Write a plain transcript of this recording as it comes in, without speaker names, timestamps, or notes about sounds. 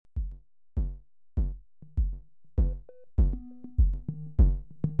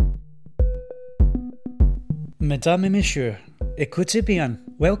Mesdames et messieurs, écoutez bien.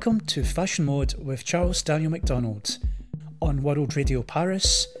 Welcome to Fashion Mode with Charles Daniel MacDonald on World Radio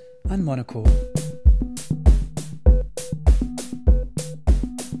Paris and Monaco.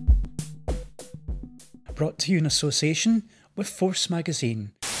 Brought to you in association with Force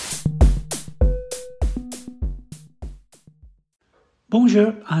Magazine.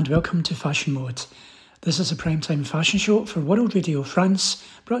 Bonjour and welcome to Fashion Mode. This is a primetime fashion show for World Radio France,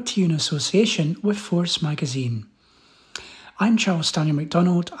 brought to you in association with Force Magazine. I'm Charles Daniel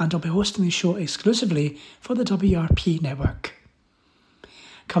MacDonald and I'll be hosting the show exclusively for the WRP network.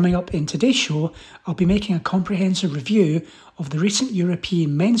 Coming up in today's show, I'll be making a comprehensive review of the recent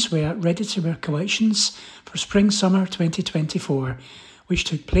European menswear ready-to-wear collections for Spring-Summer 2024, which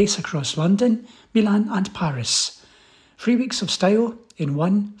took place across London, Milan and Paris. 3 weeks of style in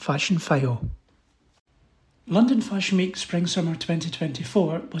one fashion file. London Fashion Week Spring-Summer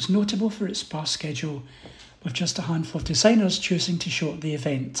 2024 was notable for its sparse schedule, with just a handful of designers choosing to show at the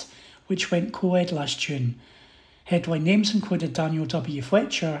event, which went co-ed last June. Headline names included Daniel W.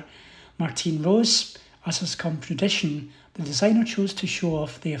 Fletcher, Martine Rose, as has come tradition, the designer chose to show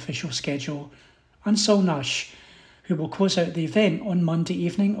off the official schedule, and Saul Nash, who will close out the event on Monday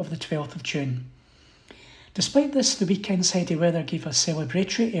evening of the 12th of June. Despite this, the weekend's heady weather gave a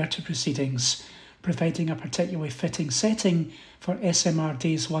celebratory air to proceedings, providing a particularly fitting setting for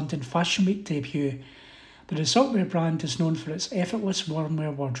SMRD's London Fashion Week debut. The resortwear brand is known for its effortless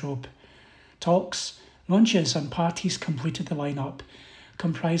warmwear wardrobe. Talks, lunches and parties completed the lineup,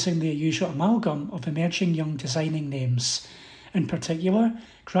 comprising the usual amalgam of emerging young designing names. In particular,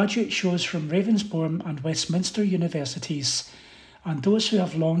 graduate shows from Ravensbourne and Westminster universities, and those who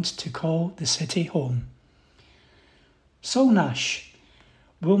have longed to call the city home. Saul Nash.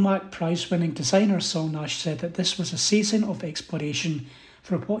 Woolmark Prize-winning designer Saul Nash said that this was a season of exploration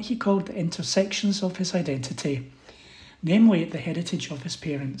for what he called the intersections of his identity, namely the heritage of his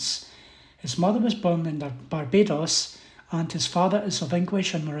parents. His mother was born in Barbados and his father is of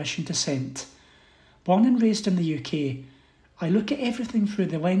English and Mauritian descent. Born and raised in the UK, I look at everything through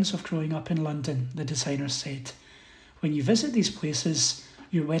the lens of growing up in London, the designer said. When you visit these places,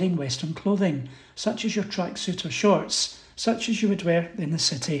 you're wearing Western clothing, such as your tracksuit or shorts, such as you would wear in the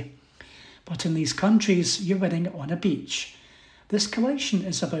city. But in these countries, you're wearing it on a beach. This collection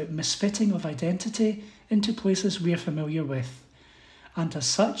is about misfitting of identity into places we're familiar with. And as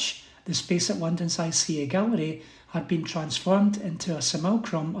such, the space at London's ICA Gallery had been transformed into a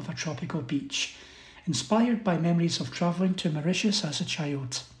simulacrum of a tropical beach, inspired by memories of travelling to Mauritius as a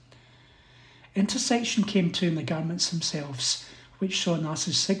child. Intersection came too in the garments themselves, which saw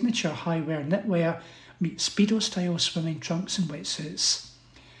Nas's signature high-wear knitwear meet Speedo-style swimming trunks and wetsuits.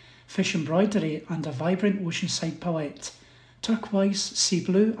 Fish embroidery and a vibrant oceanside palette, turquoise, sea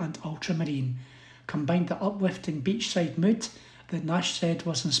blue and ultramarine, combined the uplifting beachside mood that Nash said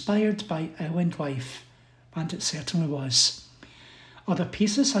was inspired by Island life, and it certainly was. Other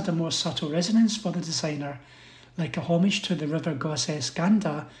pieces had a more subtle resonance for the designer, like a homage to the river goddess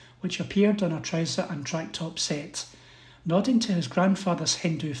Ganda, which appeared on a trouser and track top set, nodding to his grandfather's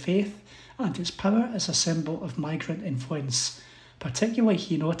Hindu faith and its power as a symbol of migrant influence, particularly,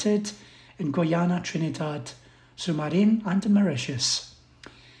 he noted, in Guyana, Trinidad, Soumarin and Mauritius.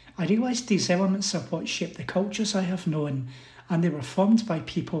 I realised these elements are what shaped the cultures I have known, and they were formed by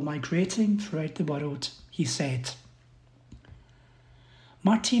people migrating throughout the world, he said.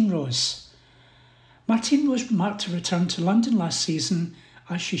 Martine Rose. Martine Rose marked a return to London last season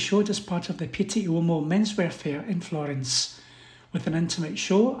as she showed as part of the Pitti Uomo menswear fair in Florence, with an intimate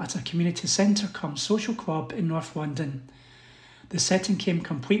show at a community centre cum social club in North London. The setting came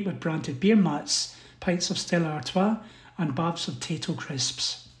complete with branded beer mats, pints of Stella Artois and baths of Tayto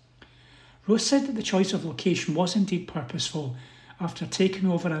crisps. Rose said that the choice of location was indeed purposeful, after taking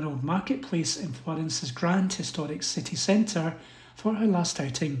over an old marketplace in Florence's grand historic city centre for her last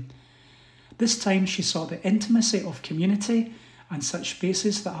outing. This time she saw the intimacy of community and such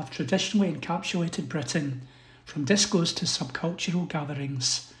spaces that have traditionally encapsulated Britain, from discos to subcultural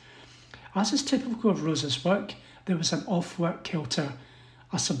gatherings. As is typical of Rose's work, there was an off-work kilter,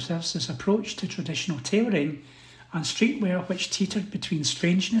 a subversive approach to traditional tailoring, and streetwear which teetered between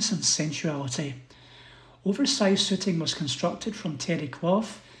strangeness and sensuality. Oversized suiting was constructed from terry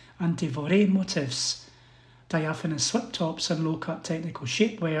cloth and dévoré motifs. Diaphanous slip-tops and low-cut technical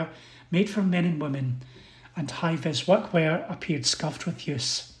shapewear made for men and women, and high-vis workwear appeared scuffed with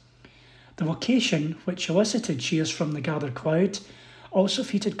use. The location, which elicited cheers from the gathered crowd, also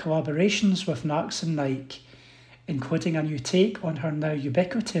featured collaborations with Narcs and Nike, including a new take on her now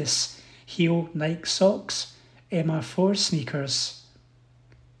ubiquitous heel Nike socks, MR4 sneakers.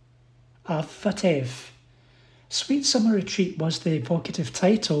 Av Vatev. Sweet Summer Retreat was the evocative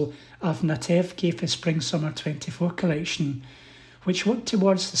title of Natev gave his Spring-Summer 24 collection, which worked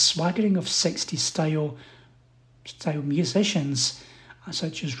towards the swaggering of 60s style musicians,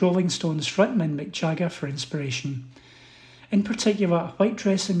 such as Rolling Stones frontman Mick Jagger for inspiration. In particular, a white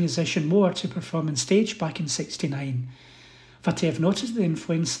dress a musician wore to perform on stage back in '69. Vatev noted the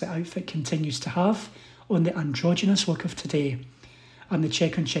influence the outfit continues to have on the androgynous look of today, and the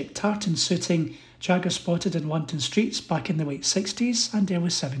check-on-check tartan suiting Jagger spotted in London streets back in the late 60s and early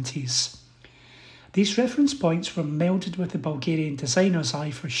 70s. These reference points were melded with the Bulgarian designer's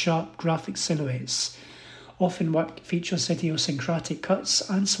eye for sharp, graphic silhouettes. Often work features idiosyncratic cuts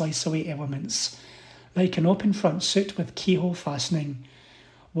and slice-away elements, like an open front suit with keyhole fastening,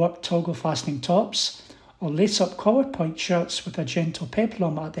 worked toggle fastening tops, or lace-up collar point shirts with a gentle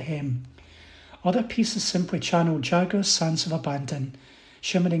peplum at the hem. Other pieces simply channel Jagger's sense of abandon,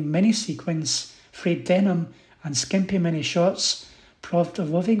 shimmering mini sequins, frayed denim, and skimpy mini shorts, proved of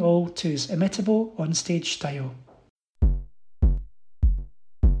living all to his imitable onstage style.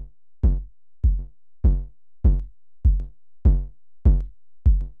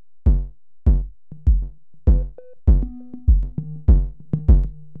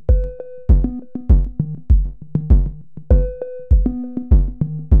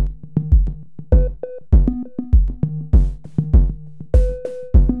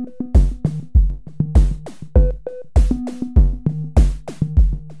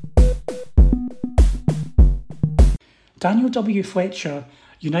 Daniel W. Fletcher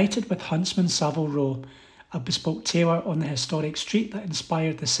united with Huntsman Savile Row, a bespoke tailor on the historic street that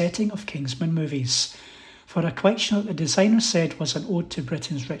inspired the setting of Kingsman movies, for a collection that the designer said was an ode to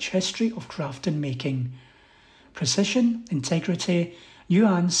Britain's rich history of craft and making. Precision, integrity,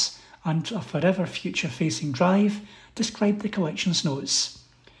 nuance, and a forever future-facing drive described the collection's notes.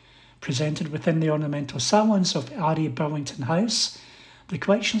 Presented within the ornamental salons of R.A. Burlington House, the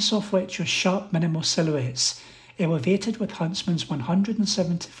collection saw Fletcher's sharp, minimal silhouettes elevated with Huntsman's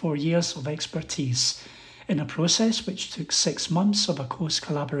 174 years of expertise, in a process which took 6 months of a close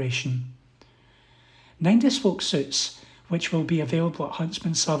collaboration. 9 bespoke suits, which will be available at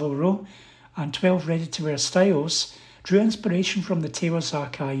Huntsman Savile Row, and 12 ready-to-wear styles, drew inspiration from the tailor's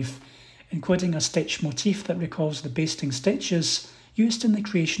archive, including a stitch motif that recalls the basting stitches used in the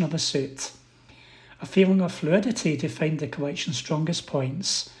creation of a suit. A feeling of fluidity defined the collection's strongest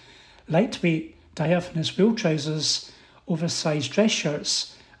points. Lightweight, diaphanous wool trousers, oversized dress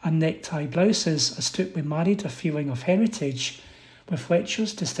shirts, and necktie blouses astutely married a feeling of heritage with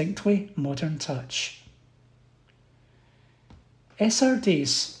Fletcher's distinctly modern touch.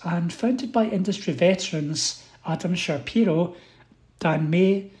 SRDs, and founded by industry veterans Adam Shapiro, Dan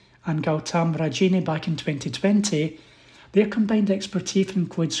May, and Gautam Rajini back in 2020, their combined expertise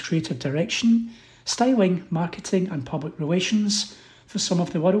includes creative direction, styling, marketing, and public relations for some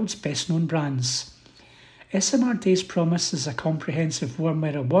of the world's best-known brands. SMRD's promise is a comprehensive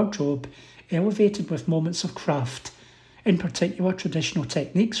warm-wear wardrobe elevated with moments of craft, in particular traditional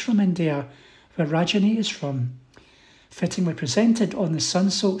techniques from India, where Rajani is from. Fittingly presented on the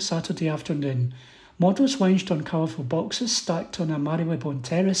sun-soaked Saturday afternoon, models lounged on colourful boxes stacked on a Marylebone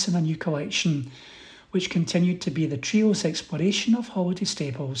terrace in a new collection, which continued to be the trio's exploration of holiday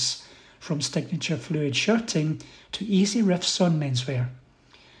staples, from signature fluid shirting to easy riffs on menswear,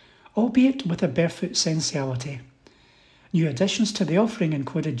 albeit with a barefoot sensuality. New additions to the offering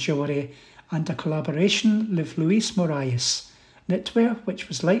included jewellery and a collaboration with Luis Moraes, knitwear which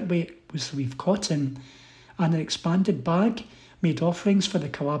was lightweight with weave cotton, and an expanded bag made offerings for the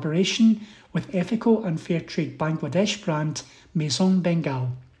collaboration with ethical and fair trade Bangladesh brand Maison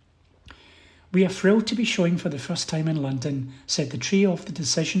Bengal. "We are thrilled to be showing for the first time in London," said the trio of the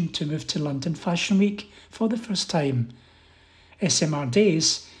decision to move to London Fashion Week for the first time. SMR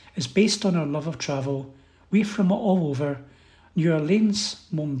Days is based on our love of travel. We're from all over, New Orleans,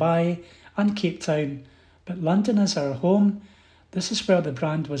 Mumbai and Cape Town, but London is our home. This is where the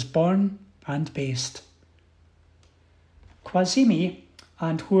brand was born and based. Kwazimi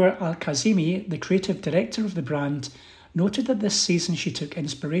and Hur Al-Kazimi, the creative director of the brand, noted that this season she took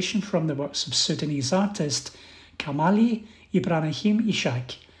inspiration from the works of Sudanese artist Kamali Ibrahim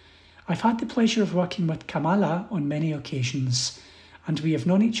Ishak. "I've had the pleasure of working with Kamala on many occasions, and we have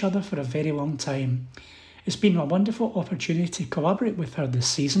known each other for a very long time. It's been a wonderful opportunity to collaborate with her this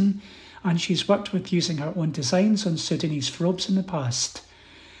season, and she's worked with using her own designs on Sudanese robes in the past.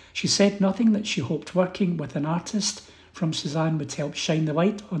 She said nothing that she hoped working with an artist from Suzanne would help shine the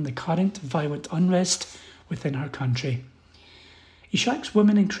light on the current violent unrest within her country." Ishak's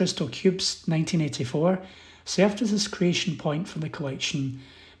Women in Crystal Cubes 1984 served as his creation point for the collection,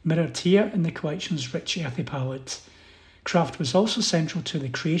 mirrored here in the collection's rich earthy palette. Craft was also central to the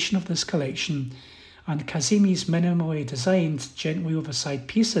creation of this collection, and Kazimi's minimally designed, gently oversized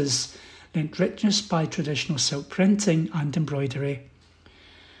pieces lent richness by traditional silk printing and embroidery.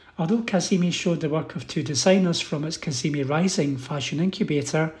 Although Kazimi showed the work of two designers from its Kazimi Rising fashion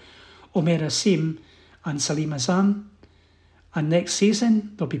incubator, Omer Asim and Salim Azam, and next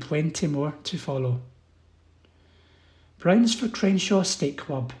season there'll be plenty more to follow. Browns for Crenshaw State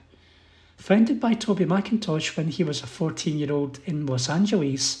Club. Founded by Toby McIntosh when he was a 14-year-old in Los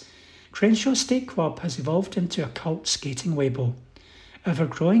Angeles, Crenshaw State Club has evolved into a cult skating label,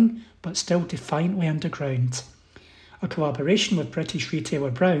 ever-growing but still defiantly underground. A collaboration with British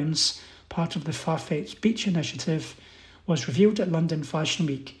retailer Browns, part of the Farfetch Beach initiative, was revealed at London Fashion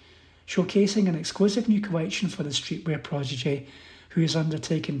Week, showcasing an exclusive new collection for the streetwear prodigy, who has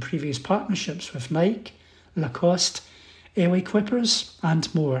undertaken previous partnerships with Nike, Lacoste, LA Clippers,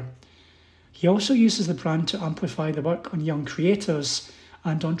 and more. He also uses the brand to amplify the work on young creators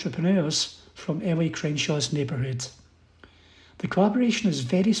and entrepreneurs from LA Crenshaw's neighbourhood. The collaboration is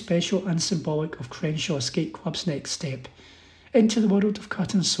very special and symbolic of Crenshaw Skate Club's next step into the world of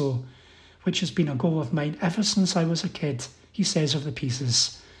cut and sew, which has been a goal of mine ever since I was a kid, he says of the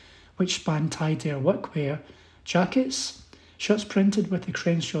pieces, which span tie-dye workwear, jackets, shirts printed with the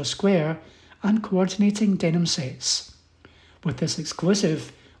Crenshaw square, and coordinating denim sets. With this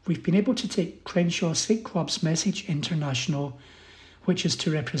exclusive, we've been able to take Crenshaw Skate Club's message international, which is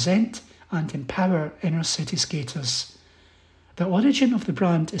to represent and empower inner city skaters. The origin of the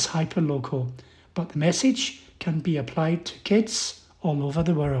brand is hyper-local, but the message can be applied to kids all over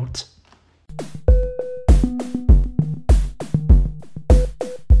the world.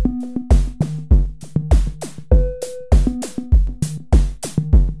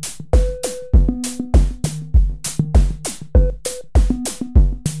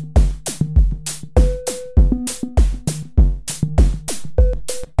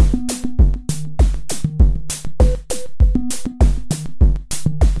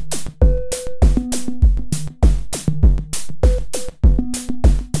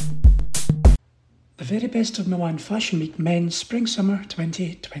 The very best of Milan Fashion Week Men's Spring-Summer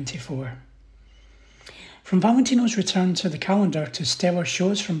 2024. From Valentino's return to the calendar to stellar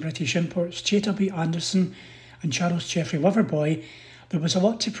shows from British imports J.W. Anderson and Charles Jeffrey Loverboy, there was a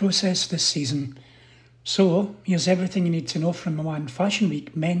lot to process this season. So, here's everything you need to know from Milan Fashion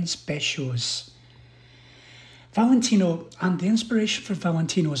Week Men's Best Shows. Valentino and the inspiration for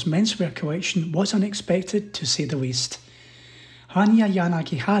Valentino's menswear collection was unexpected, to say the least. Hanya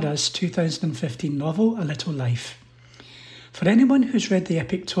Yanagihara's 2015 novel, A Little Life. For anyone who's read the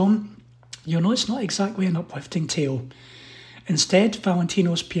epic tome, you'll know it's not exactly an uplifting tale. Instead,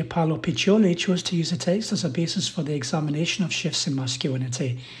 Valentino's Pierpaolo Piccioli chose to use the text as a basis for the examination of shifts in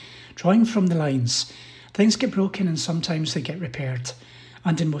masculinity. Drawing from the lines, things get broken and sometimes they get repaired.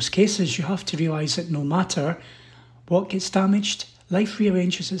 And in most cases, you have to realise that no matter what gets damaged, life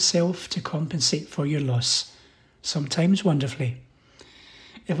rearranges itself to compensate for your loss. Sometimes wonderfully.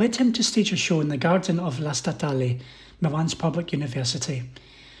 It led him to stage a show in the garden of La Statale, Milan's public university.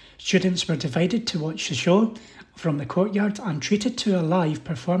 Students were divided to watch the show from the courtyard and treated to a live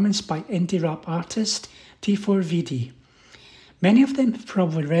performance by indie rap artist T4VD. Many of them have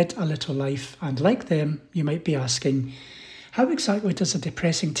probably read A Little Life, and like them, you might be asking, how exactly does a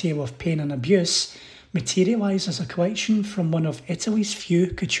depressing tale of pain and abuse materialise as a collection from one of Italy's few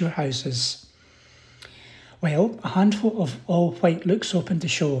couture houses? Well, a handful of all-white looks opened the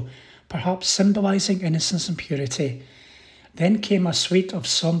show, perhaps symbolising innocence and purity. Then came a suite of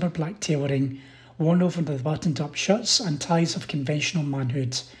sombre black tailoring, worn over the buttoned-up shirts and ties of conventional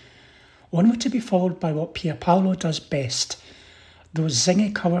manhood. Only to be followed by what Pierpaolo does best, those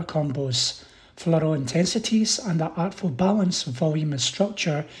zingy colour combos, floral intensities and that artful balance of volume and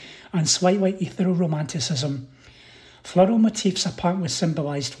structure and slightly ethereal romanticism. Floral motifs apparently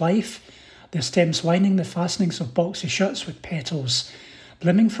symbolised life, the stems lining the fastenings of boxy shirts with petals,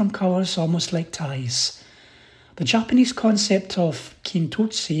 blooming from colours almost like ties. The Japanese concept of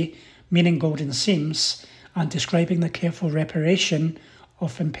kintotsu, meaning golden seams, and describing the careful reparation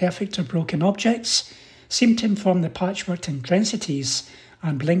of imperfect or broken objects, seemed to inform the patchworked intensities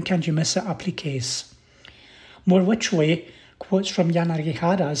and blink and you miss it appliques. More literally, quotes from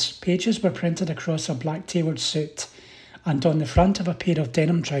Yanagihara's pages were printed across a black tailored suit and on the front of a pair of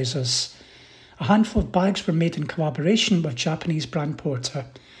denim trousers. A handful of bags were made in collaboration with Japanese brand Porter.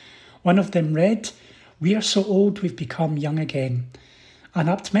 One of them read, "We are so old we've become young again." An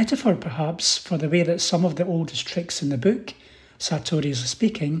apt metaphor perhaps for the way that some of the oldest tricks in the book, Sartori's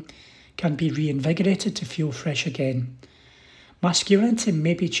speaking, can be reinvigorated to feel fresh again. Masculinity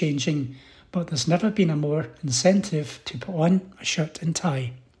may be changing, but there's never been a more incentive to put on a shirt and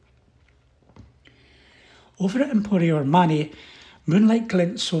tie. Over at Emporio Armani, moonlight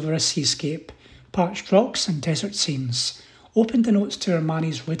glints over a seascape, parched rocks and desert scenes, opened the notes to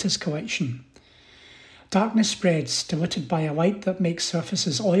Armani's latest collection. Darkness spreads, diluted by a light that makes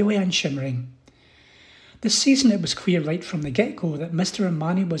surfaces oily and shimmering. This season it was clear right from the get-go that Mr.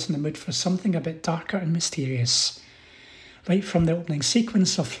 Armani was in the mood for something a bit darker and mysterious. Right from the opening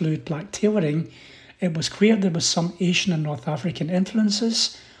sequence of fluid black tailoring, it was clear there was some Asian and North African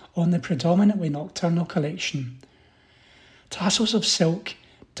influences on the predominantly nocturnal collection. Tassels of silk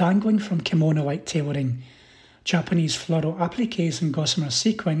dangling from kimono-like tailoring, Japanese floral appliques in gossamer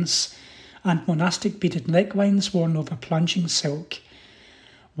sequins, and monastic beaded necklines worn over plunging silk.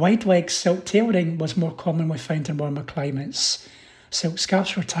 Wide-leg silk tailoring was more commonly found in warmer climates. Silk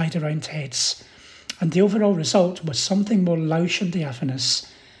scarves were tied around heads, and the overall result was something more louche and diaphanous,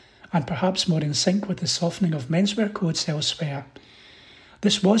 and perhaps more in sync with the softening of menswear codes elsewhere.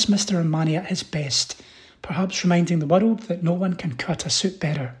 This was Mr. Armani at his best, perhaps reminding the world that no one can cut a suit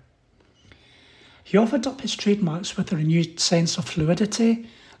better. He offered up his trademarks with a renewed sense of fluidity,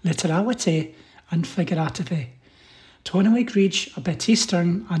 literality, and figurativity. Tonally greige, a bit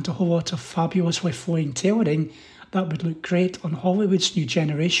Eastern, and a whole lot of fabulously flowing tailoring that would look great on Hollywood's new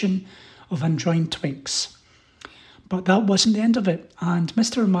generation of android twinks. But that wasn't the end of it, and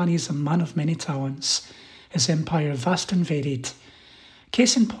Mr. Armani is a man of many talents, his empire vast and varied.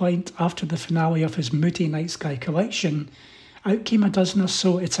 Case in point, after the finale of his moody night sky collection, out came a dozen or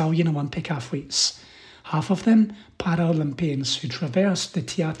so Italian Olympic athletes, half of them Paralympians who traversed the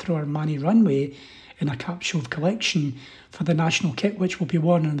Teatro Armani runway in a capsule collection for the national kit which will be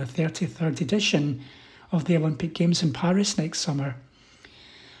worn in the 33rd edition of the Olympic Games in Paris next summer.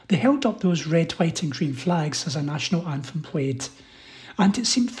 They held up those red, white and green flags as a national anthem played, and it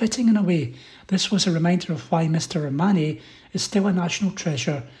seemed fitting in a way. This was a reminder of why Mr. Armani is still a national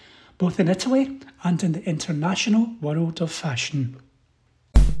treasure, both in Italy and in the international world of fashion.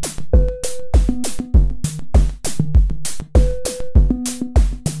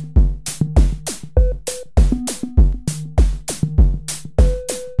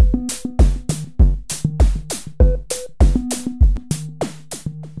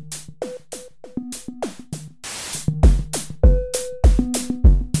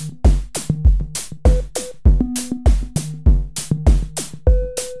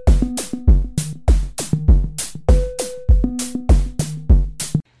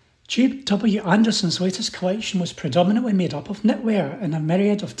 J.W. Anderson's latest collection was predominantly made up of knitwear in a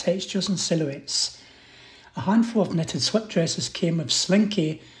myriad of textures and silhouettes. A handful of knitted slip dresses came with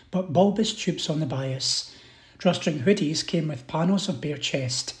slinky but bulbous tubes on the bias. Drawstring hoodies came with panels of bare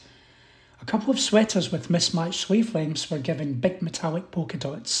chest. A couple of sweaters with mismatched sleeve lengths were given big metallic polka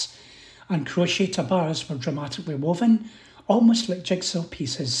dots, and crochet tabars were dramatically woven, almost like jigsaw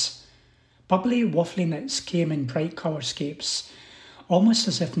pieces. Bubbly, waffly knits came in bright colorscapes, almost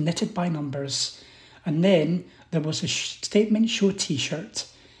as if knitted by numbers. And then there was a statement show t-shirt,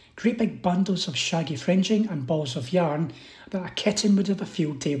 great big bundles of shaggy fringing and balls of yarn that a kitten would have a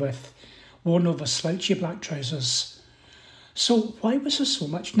field day with, worn over slouchy black trousers. So why was there so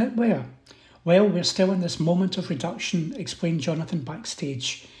much knitwear? Well, we're still in this moment of reduction, explained Jonathan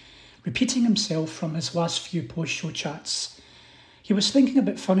backstage, repeating himself from his last few post-show chats. He was thinking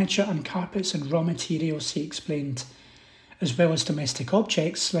about furniture and carpets and raw materials, he explained, as well as domestic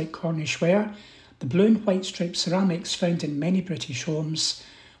objects like Cornish ware, the blue and white striped ceramics found in many British homes,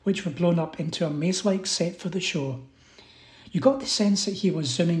 which were blown up into a maze-like set for the show. You got the sense that he was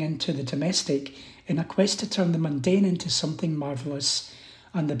zooming into the domestic in a quest to turn the mundane into something marvellous,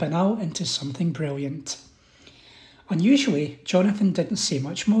 and the banal into something brilliant. Unusually, Jonathan didn't say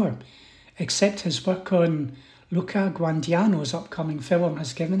much more, except his work on Luca Guadagnino's upcoming film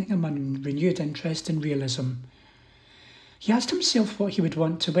has given him a renewed interest in realism. He asked himself what he would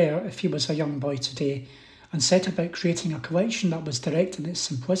want to wear if he was a young boy today, and set about creating a collection that was direct in its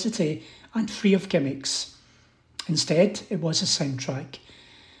simplicity and free of gimmicks. Instead, it was a soundtrack,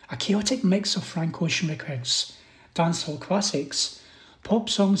 a chaotic mix of Frank Ocean records, dancehall classics, pop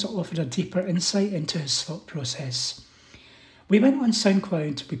songs that offered a deeper insight into his thought process. We went on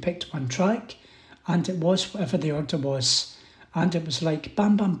SoundCloud, we picked one track, and it was whatever the order was, and it was like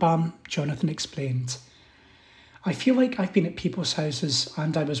bam bam bam, Jonathan explained. I feel like I've been at people's houses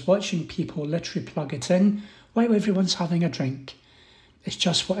and I was watching people literally plug it in while everyone's having a drink. It's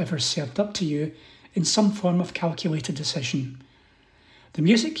just whatever's served up to you in some form of calculated decision. The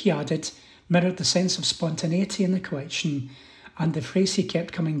music, he added, mirrored the sense of spontaneity in the collection, and the phrase he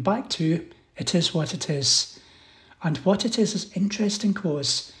kept coming back to, "It is what it is." and what it is interesting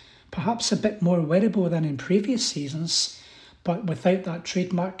clothes, perhaps a bit more wearable than in previous seasons, but without that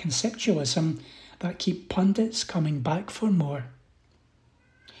trademark conceptualism that keep pundits coming back for more.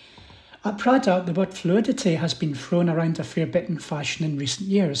 At Prada, the word fluidity has been thrown around a fair bit in fashion in recent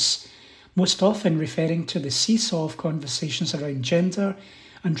years, most often referring to the seesaw of conversations around gender,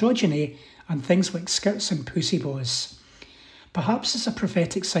 androgyny, and things like skirts and pussy bows. Perhaps as a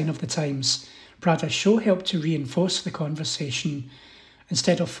prophetic sign of the times, Prada's show helped to reinforce the conversation,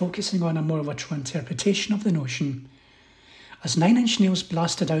 instead of focusing on a more literal interpretation of the notion. As 9-inch nails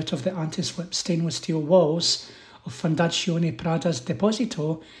blasted out of the anti-slip stainless steel walls of Fondazione Prada's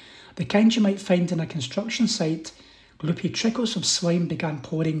Deposito, the kind you might find in a construction site, gloopy trickles of slime began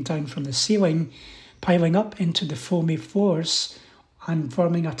pouring down from the ceiling, piling up into the foamy floors and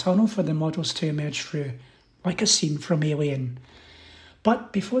forming a tunnel for the models to emerge through, like a scene from Alien.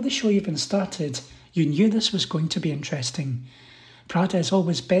 But before the show even started, you knew this was going to be interesting. Prada is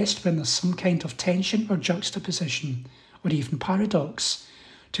always best when there's some kind of tension or juxtaposition, or even paradox,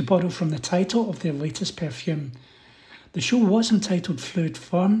 to borrow from the title of their latest perfume. The show was entitled Fluid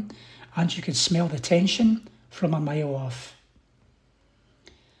Form, and you could smell the tension from a mile off.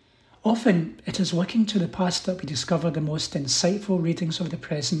 Often, it is looking to the past that we discover the most insightful readings of the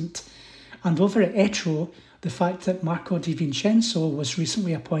present, and over at Etro, the fact that Marco Di Vincenzo was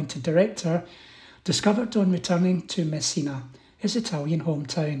recently appointed director, discovered on returning to Messina, his Italian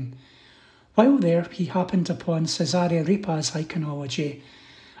hometown. While there, he happened upon Cesare Ripa's iconology,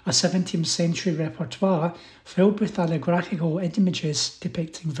 a 17th century repertoire filled with allegorical images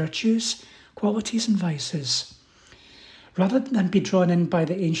depicting virtues, qualities and vices. Rather than be drawn in by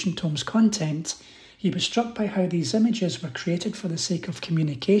the ancient tome's content, he was struck by how these images were created for the sake of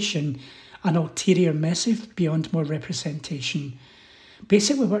communication, an ulterior message beyond more representation.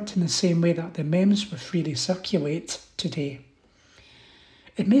 Basically worked in the same way that the memes were freely circulate today.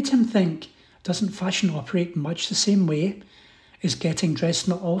 It made him think, doesn't fashion operate much the same way? Is getting dressed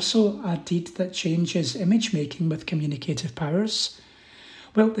not also a deed that changes image making with communicative powers?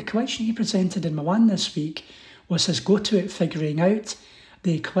 Well, the collection he presented in Milan this week was his go-to at figuring out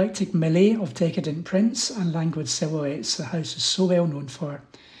the eclectic melee of decadent prints and languid silhouettes the house is so well known for.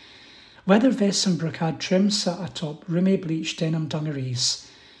 Leather vests and brocade trims sat atop roomy bleached denim dungarees,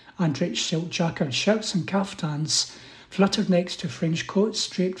 and rich silk jacquard shirts and kaftans fluttered next to fringed coats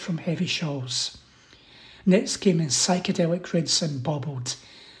draped from heavy shawls. Knits came in psychedelic grids and bobbled,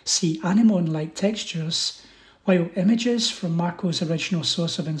 see anemone-like textures, while images from Marco's original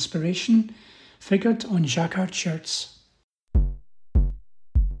source of inspiration figured on jacquard shirts.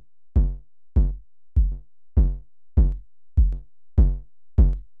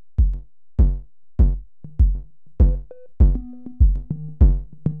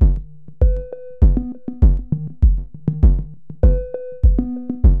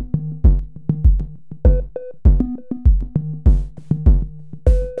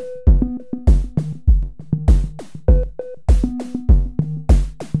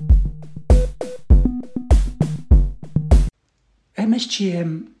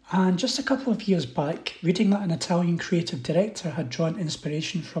 MSGM, and just a couple of years back, reading that an Italian creative director had drawn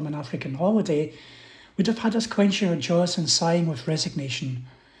inspiration from an African holiday would have had us clenching our jaws and sighing with resignation.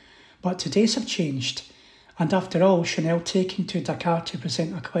 But today's have changed, and after all, Chanel taking to Dakar to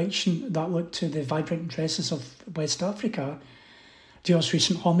present a collection that looked to the vibrant dresses of West Africa, Dior's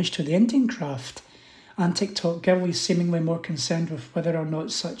recent homage to the Indian craft, and TikTok girlies seemingly more concerned with whether or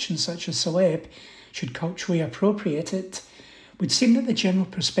not such and such a celeb should culturally appropriate it, would seem that the general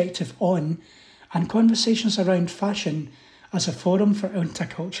perspective on and conversations around fashion as a forum for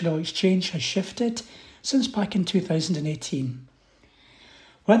intercultural exchange has shifted since back in 2018.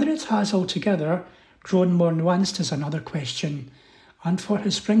 Whether it has altogether grown more nuanced is another question, and for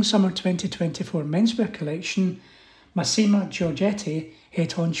his Spring-Summer 2024 menswear collection, Massimo Giorgetti, head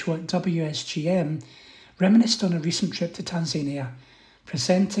honcho at WSGM, reminisced on a recent trip to Tanzania,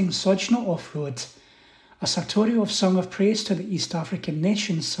 presenting Sogno Off-Road, a sartorial of song of praise to the East African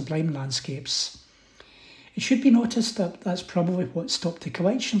nation's sublime landscapes. It should be noticed that that's probably what stopped the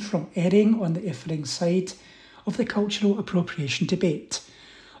collection from erring on the differing side of the cultural appropriation debate,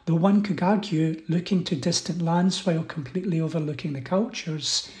 though one could argue looking to distant lands while completely overlooking the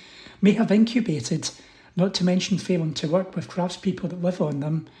cultures may have incubated, not to mention failing to work with craftspeople that live on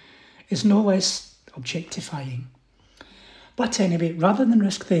them, is no less objectifying. But anyway, rather than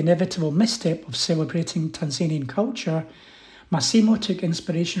risk the inevitable misstep of celebrating Tanzanian culture, Massimo took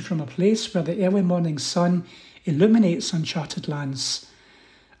inspiration from a place where the early morning sun illuminates uncharted lands.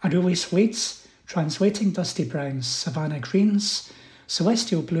 Arulis waits, translating dusty browns, savannah greens,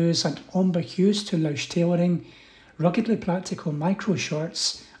 celestial blues and ombre hues to lush tailoring, ruggedly practical micro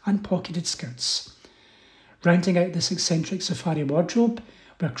shorts and pocketed skirts. Rounding out this eccentric safari wardrobe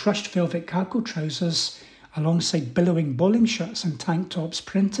were crushed velvet cargo trousers alongside billowing bowling shirts and tank tops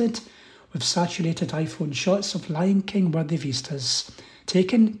printed with saturated iPhone shots of Lion King-worthy vistas,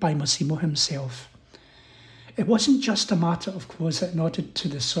 taken by Massimo himself. It wasn't just a matter of clothes that nodded to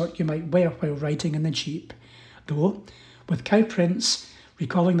the sort you might wear while riding in the Jeep, though, with cow prints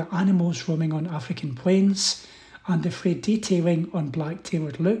recalling the animals roaming on African plains and the frayed detailing on black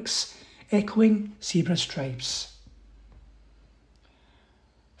tailored looks, echoing zebra stripes.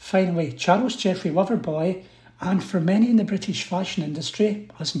 Finally, Charles Jeffrey Loverboy, and for many in the British fashion industry,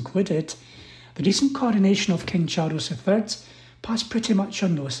 us included, the recent coronation of King Charles III passed pretty much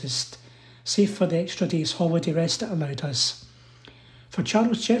unnoticed, save for the extra day's holiday rest it allowed us. For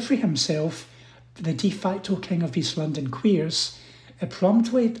Charles Jeffrey himself, the de facto king of East London queers, it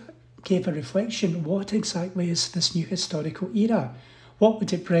promptly gave a reflection: what exactly is this new historical era? What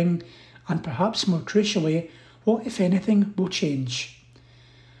would it bring? And perhaps more crucially, what, if anything, will change?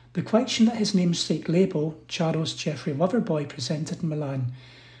 The collection that his namesake label, Charles Jeffrey Loverboy, presented in Milan,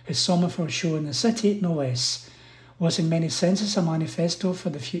 his sommaphore show in the city, no less, was in many senses a manifesto for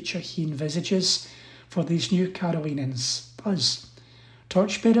the future he envisages for these new Carolinians, us,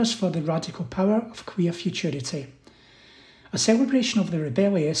 torchbearers for the radical power of queer futurity. A celebration of the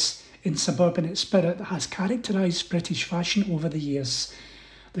rebellious, insubordinate spirit that has characterised British fashion over the years.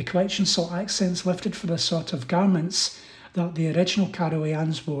 The collection saw accents lifted for the sort of garments that the original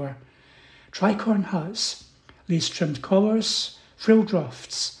Carolians wore. Tricorn hats, lace-trimmed collars, frilled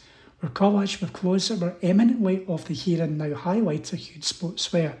ruffs, were collaged with clothes that were eminently of the here and now highlight of huge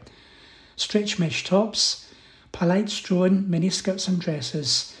sportswear. Stretch mesh tops, palette-strewn miniskirts and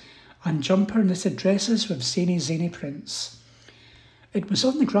dresses, and jumper knitted dresses with zany prints. It was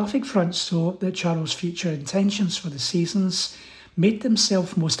on the graphic front, though, that Charles' future intentions for the seasons made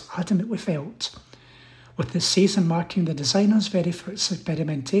themselves most adamantly felt, with this season marking the designer's very first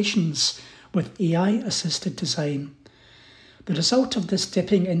experimentations with AI-assisted design. The result of this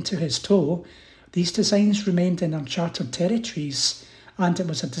dipping into his toe, these designs remained in uncharted territories, and it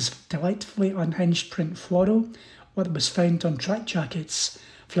was a delightfully unhinged print floral that was found on track jackets,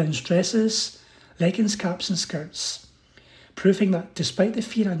 fringed dresses, leggings, caps and skirts, proving that despite the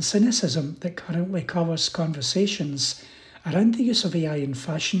fear and cynicism that currently covers conversations around the use of AI in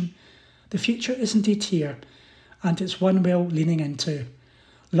fashion, the future is indeed here, and it's one well leaning into.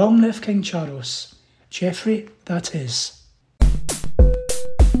 Long live King Charles. Jeffrey, that is.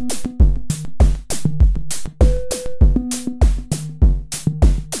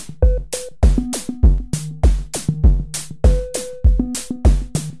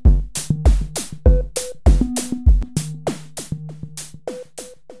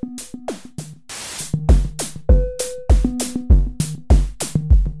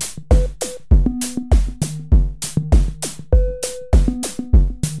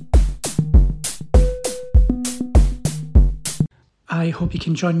 I hope you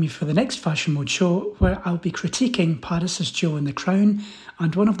can join me for the next Fashion Mode show, where I'll be critiquing Paris's Jewel in the Crown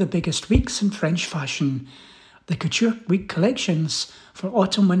and one of the biggest weeks in French fashion, the Couture Week collections for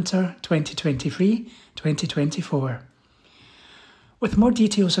Autumn-Winter 2023-2024. With more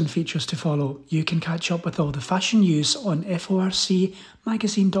details and features to follow, you can catch up with all the fashion news on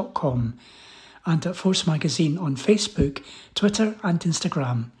forcmagazine.com and at Force Magazine on Facebook, Twitter and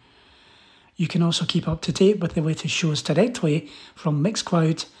Instagram. You can also keep up to date with the latest shows directly from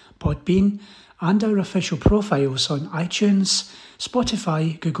Mixcloud, Podbean, and our official profiles on iTunes,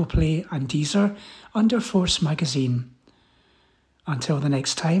 Spotify, Google Play and Deezer under Force Magazine. Until the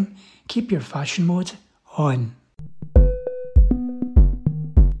next time, keep your fashion mode on.